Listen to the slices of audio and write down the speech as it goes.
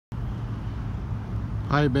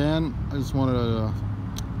Hi Ben, I just wanted to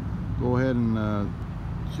go ahead and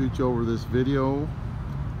shoot you over this video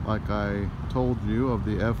like I told you of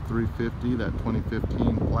the F-350, that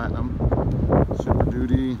 2015 Platinum Super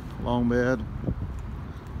Duty long bed.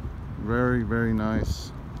 Very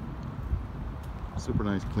nice, super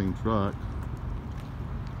nice clean truck.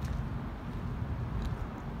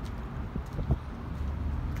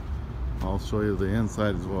 I'll show you the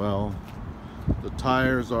inside as well. The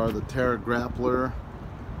tires are the Terra Grappler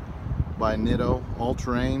by Nitto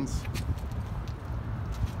all-terrains.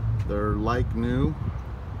 They're like new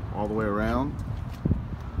all the way around.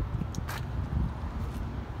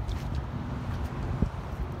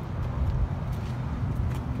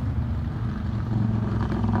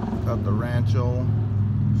 Got the Rancho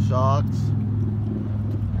shocks,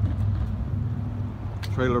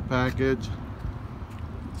 trailer package,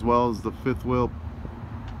 as well as the fifth wheel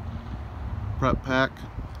prep pack,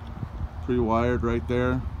 pre-wired right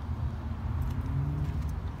there.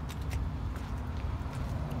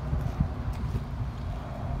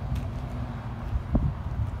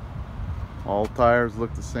 All tires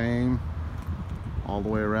look the same all the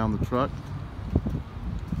way around the truck.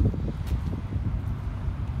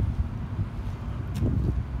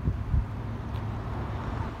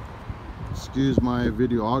 Excuse my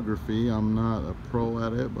videography, I'm not a pro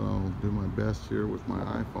at it, but I'll do my best here with my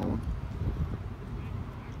iPhone.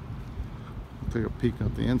 I'll take a peek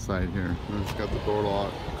at the inside here. It's got the door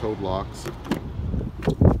lock, code locks.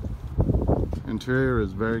 Interior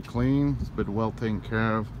is very clean, it's been well taken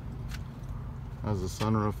care of. Has a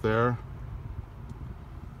sunroof there.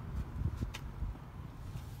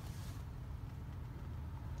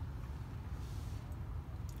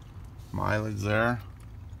 Mileage there.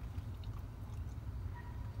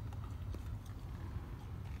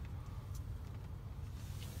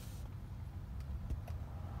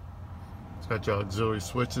 It's got your auxiliary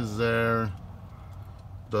switches there.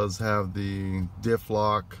 Does have the diff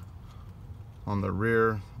lock on the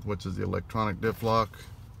rear, which is the electronic diff lock.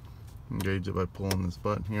 Engage it by pulling this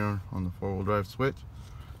button here on the four-wheel drive switch.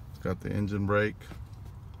 It's got the engine brake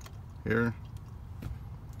here.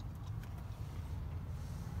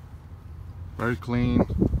 Very clean.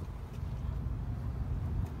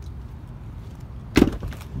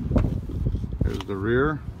 Here's the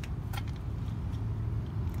rear.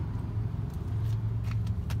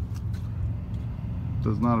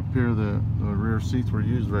 Does not appear that the rear seats were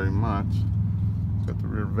used very much. Got the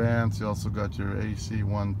rear vents. You also got your AC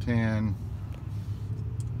 110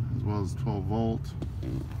 as well as 12 volt.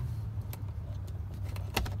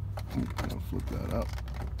 I'll flip that up.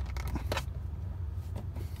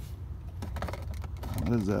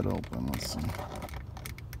 How is that open? Let's see.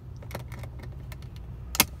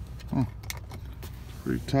 Oh,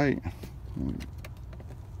 pretty tight.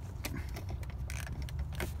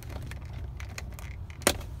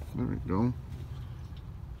 There we go.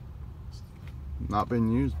 Not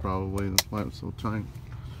been used probably, that's why it's so tight.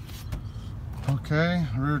 Okay,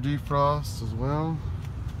 rear defrost as well.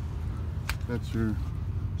 That's your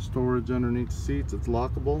storage underneath the seats. It's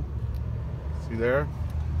lockable. See there?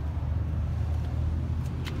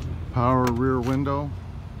 Power rear window.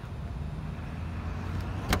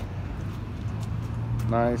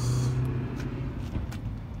 Nice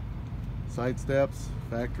side steps,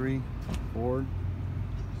 factory Ford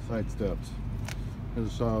side steps. Here's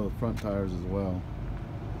a shot of the front tires as well.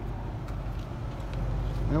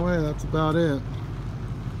 Anyway, that's about it.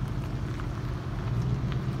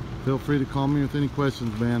 Feel free to call me with any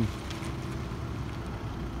questions, man.